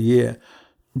hectare per year.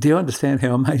 Do you understand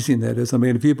how amazing that is? I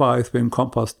mean, if you buy earthworm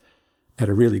compost at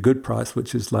a really good price,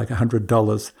 which is like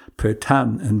 $100 per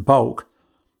tonne in bulk,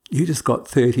 you just got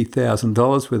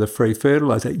 $30,000 worth of free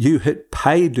fertilizer. You hit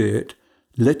pay dirt,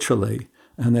 literally,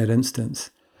 in that instance.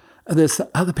 There's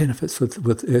other benefits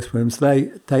with earthworms.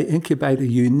 They incubate a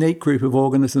unique group of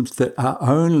organisms that are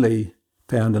only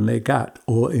found in their gut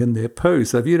or in their poo.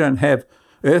 So if you don't have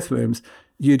earthworms,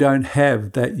 you don't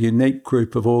have that unique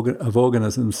group of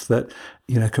organisms that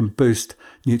can boost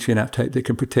nutrient uptake, that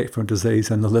can protect from disease,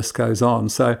 and the list goes on.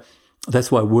 So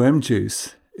that's why worm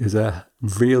juice is a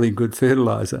really good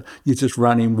fertilizer. You're just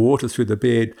running water through the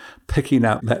bed, picking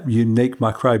up that unique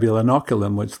microbial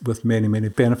inoculum with many, many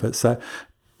benefits. So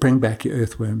bring back your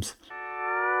earthworms.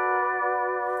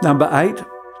 Number 8,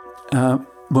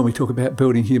 when we talk about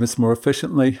building humus more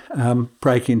efficiently,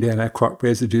 breaking down our crop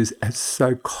residues. It's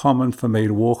so common for me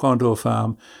to walk onto a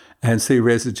farm and see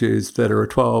residues that are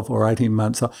 12 or 18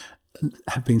 months,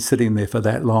 have been sitting there for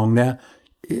that long. Now,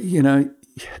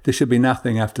 there should be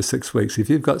nothing after 6 weeks. If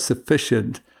you've got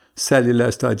sufficient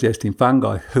cellulose digesting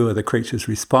fungi, who are the creatures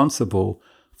responsible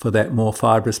for that more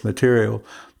fibrous material,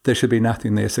 there should be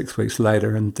nothing there 6 weeks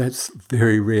later, and that's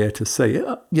very rare to see.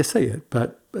 You see it,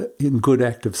 but in good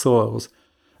active soils,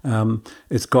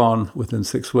 it's gone within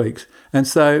 6 weeks. And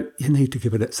so you need to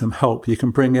give it some help. You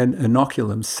can bring in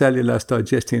inoculums, cellulose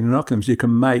digesting inoculums. You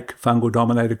can make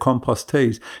fungal-dominated compost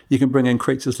teas. You can bring in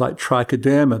creatures like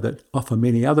trichoderma that offer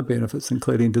many other benefits,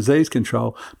 including disease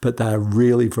control, but they're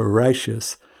really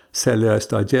voracious cellulose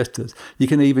digesters. You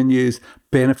can even use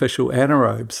beneficial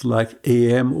anaerobes like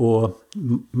EM or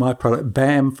my product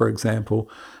BAM, for example,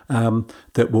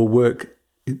 that will work.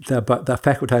 They're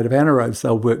facultative anaerobes.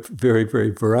 They'll work very, very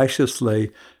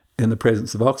voraciously in the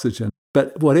presence of oxygen.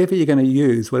 But whatever you're going to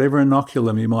use, whatever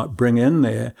inoculum you might bring in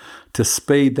there to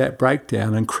speed that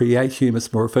breakdown and create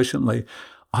humus more efficiently,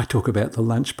 I talk about the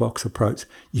lunchbox approach.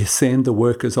 You send the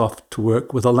workers off to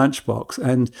work with a lunchbox,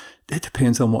 and it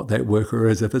depends on what that worker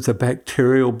is. If it's a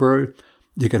bacterial brew,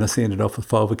 you're going to send it off with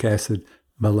fulvic acid,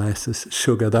 molasses,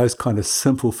 sugar, those kind of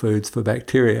simple foods for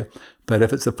bacteria. But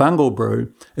if it's a fungal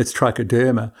brew, it's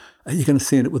trichoderma. You're going to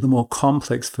see it with the more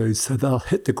complex foods. So they'll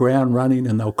hit the ground running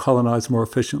and they'll colonize more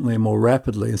efficiently and more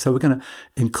rapidly. And so we're going to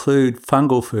include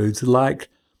fungal foods like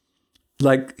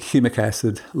humic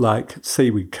acid, like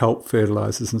seaweed kelp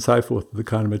fertilizers and so forth, the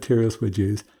kind of materials we'd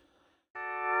use.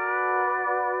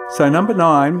 So number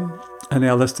 9 in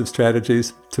our list of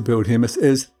strategies to build humus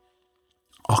is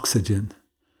oxygen.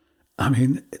 I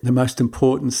mean, the most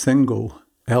important single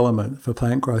element for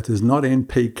plant growth is not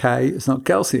NPK, it's not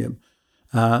calcium.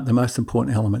 The most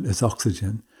important element is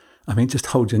oxygen. I mean, just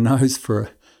hold your nose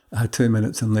for 2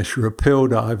 minutes unless you're a pearl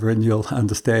diver and you'll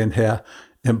understand how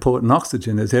important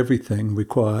oxygen is. Everything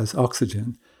requires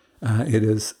oxygen. It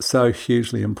is so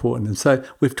hugely important. And so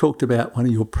we've talked about one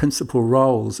of your principal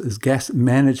roles is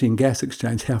managing gas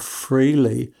exchange. How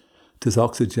freely does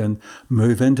oxygen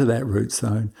move into that root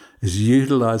zone, is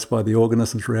utilised by the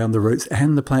organisms around the roots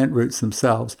and the plant roots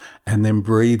themselves, and then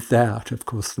breathed out. Of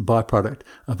course, the byproduct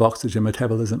of oxygen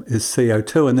metabolism is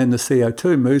CO2, and then the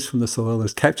CO2 moves from the soil,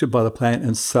 is captured by the plant,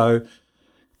 and so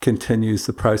continues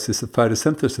the process of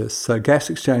photosynthesis. So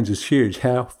gas exchange is huge.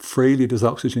 How freely does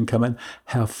oxygen come in?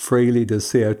 How freely does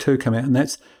CO2 come out? And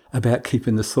that's about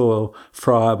keeping the soil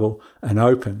friable and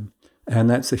open. And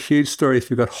that's a huge story if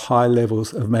you've got high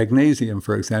levels of magnesium,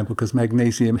 for example, because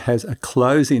magnesium has a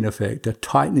closing effect, a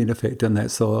tightening effect in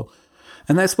that soil.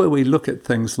 And that's where we look at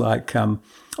things like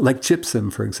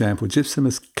gypsum, for example. Gypsum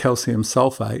is calcium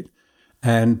sulfate.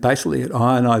 And basically it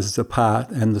ionizes apart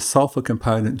and the sulfur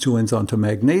component joins onto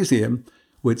magnesium,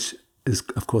 which is,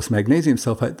 of course, magnesium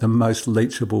sulfate, the most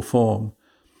leachable form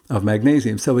of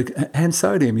magnesium. And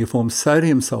sodium, you form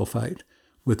sodium sulfate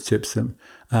with gypsum.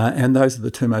 And those are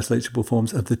the two most leachable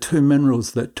forms of the two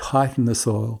minerals that tighten the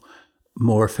soil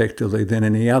more effectively than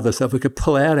any other. So if we could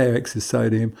pull out our excess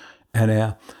sodium and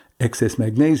our excess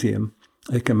magnesium,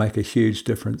 it can make a huge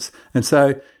difference. And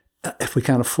so if we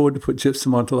can't afford to put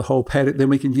gypsum onto the whole paddock, then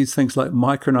we can use things like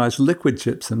micronized liquid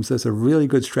gypsums. That's a really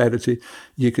good strategy.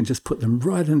 You can just put them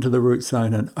right into the root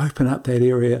zone and open up that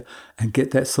area and get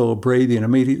that soil breathing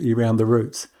immediately around the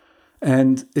roots.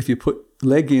 And if you put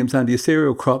legumes under your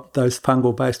cereal crop, those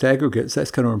fungal-based aggregates,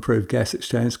 that's going to improve gas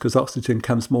exchange because oxygen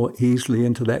comes more easily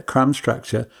into that crumb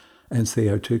structure and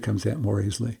CO2 comes out more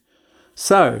easily.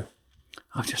 So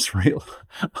I've just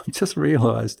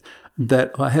realised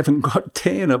that I haven't got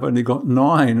 10, I've only got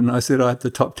 9. And I said I had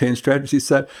the top 10 strategies.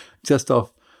 So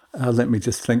let me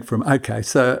just think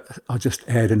so I'll just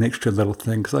add an extra little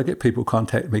thing because I get people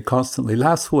contacting me constantly.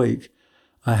 Last week,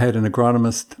 I had an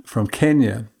agronomist from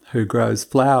Kenya who grows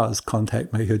flowers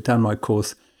contact me, who'd done my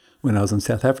course when I was in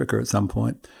South Africa at some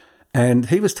point. And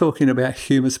he was talking about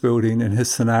humus building in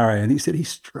his scenario. And he said he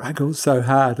struggles so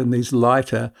hard in these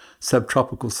lighter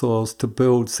subtropical soils to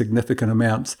build significant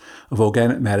amounts of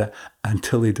organic matter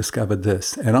until he discovered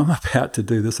this. And I'm about to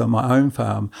do this on my own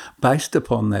farm based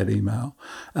upon that email.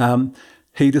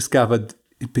 He discovered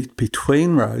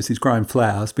between rows, he's growing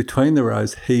flowers. Between the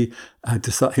rows, he was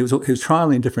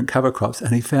trialing different cover crops,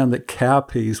 and he found that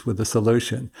cowpeas were the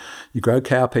solution. You grow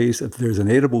cowpeas if there's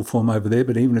an edible form over there,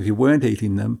 but even if you weren't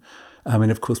eating them, I mean,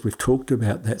 of course, we've talked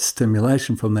about that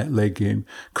stimulation from that legume,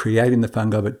 creating the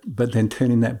fungi, but then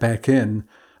turning that back in.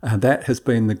 That has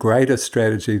been the greatest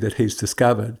strategy that he's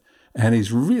discovered. And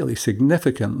he's really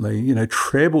significantly,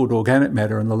 trebled organic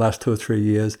matter in the last 2 or 3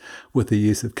 years with the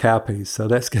use of cowpeas. So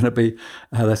that's going to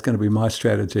be my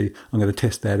strategy. I'm going to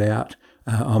test that out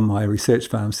on my research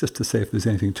farms just to see if there's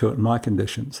anything to it in my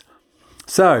conditions.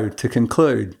 So to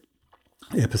conclude,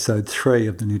 episode 3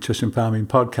 of the Nutrition Farming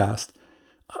Podcast,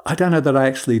 I don't know that I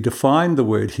actually defined the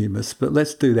word humus, but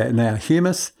let's do that now.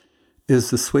 Humus is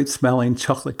the sweet-smelling,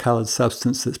 chocolate-coloured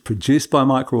substance that's produced by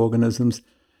microorganisms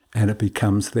and it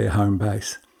becomes their home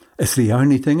base. It's the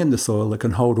only thing in the soil that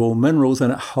can hold all minerals,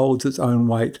 and it holds its own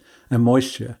weight and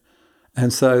moisture.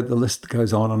 And so the list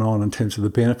goes on and on in terms of the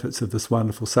benefits of this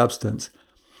wonderful substance.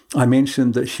 I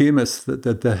mentioned that humus,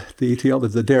 the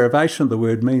etiology, the derivation of the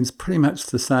word means pretty much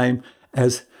the same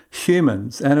as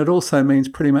humans, and it also means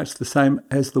pretty much the same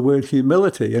as the word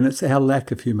humility, and it's our lack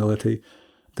of humility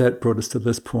that brought us to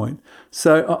this point.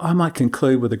 So I might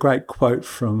conclude with a great quote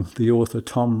from the author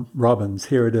Tom Robbins.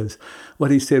 Here it is.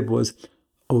 What he said was,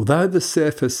 although the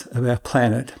surface of our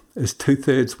planet is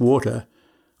 2/3 water,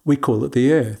 we call it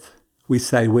the earth. We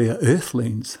say we are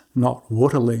earthlings, not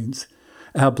waterlings.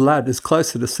 Our blood is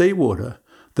closer to seawater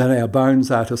than our bones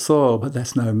are to soil, but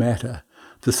that's no matter.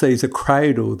 The sea's a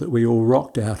cradle that we all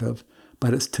rocked out of,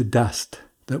 but it's to dust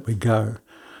that we go.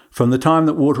 From the time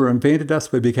that water invented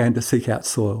us, we began to seek out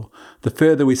soil. The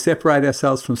further we separate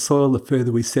ourselves from soil, the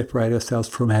further we separate ourselves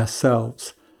from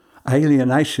ourselves.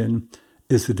 Alienation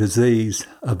is a disease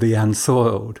of the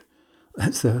unsoiled.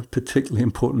 That's a particularly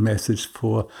important message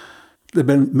for the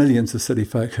millions of city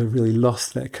folk who have really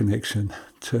lost that connection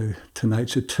to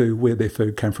nature, to where their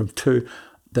food came from, to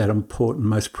that important,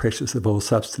 most precious of all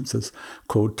substances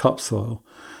called topsoil.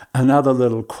 Another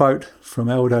little quote from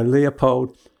Aldo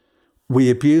Leopold: "We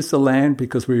abuse the land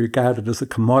because we regard it as a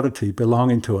commodity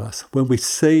belonging to us. When we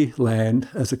see land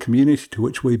as a community to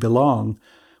which we belong,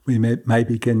 we may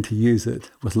begin to use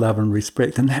it with love and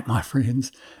respect." And that, my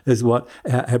friends, is what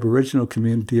our Aboriginal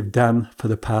community have done for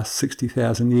the past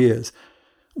 60,000 years.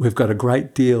 We've got a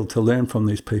great deal to learn from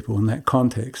these people in that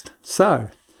context. So,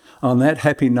 on that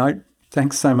happy note,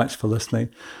 thanks so much for listening.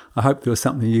 I hope there was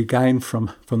something you gained from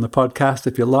the podcast.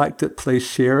 If you liked it, please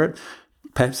share it,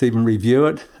 perhaps even review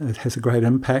it. It has a great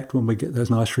impact when we get those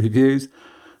nice reviews.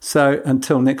 So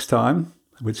until next time,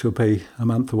 which will be a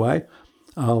month away,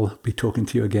 I'll be talking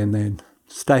to you again then.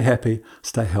 Stay happy,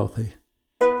 stay healthy.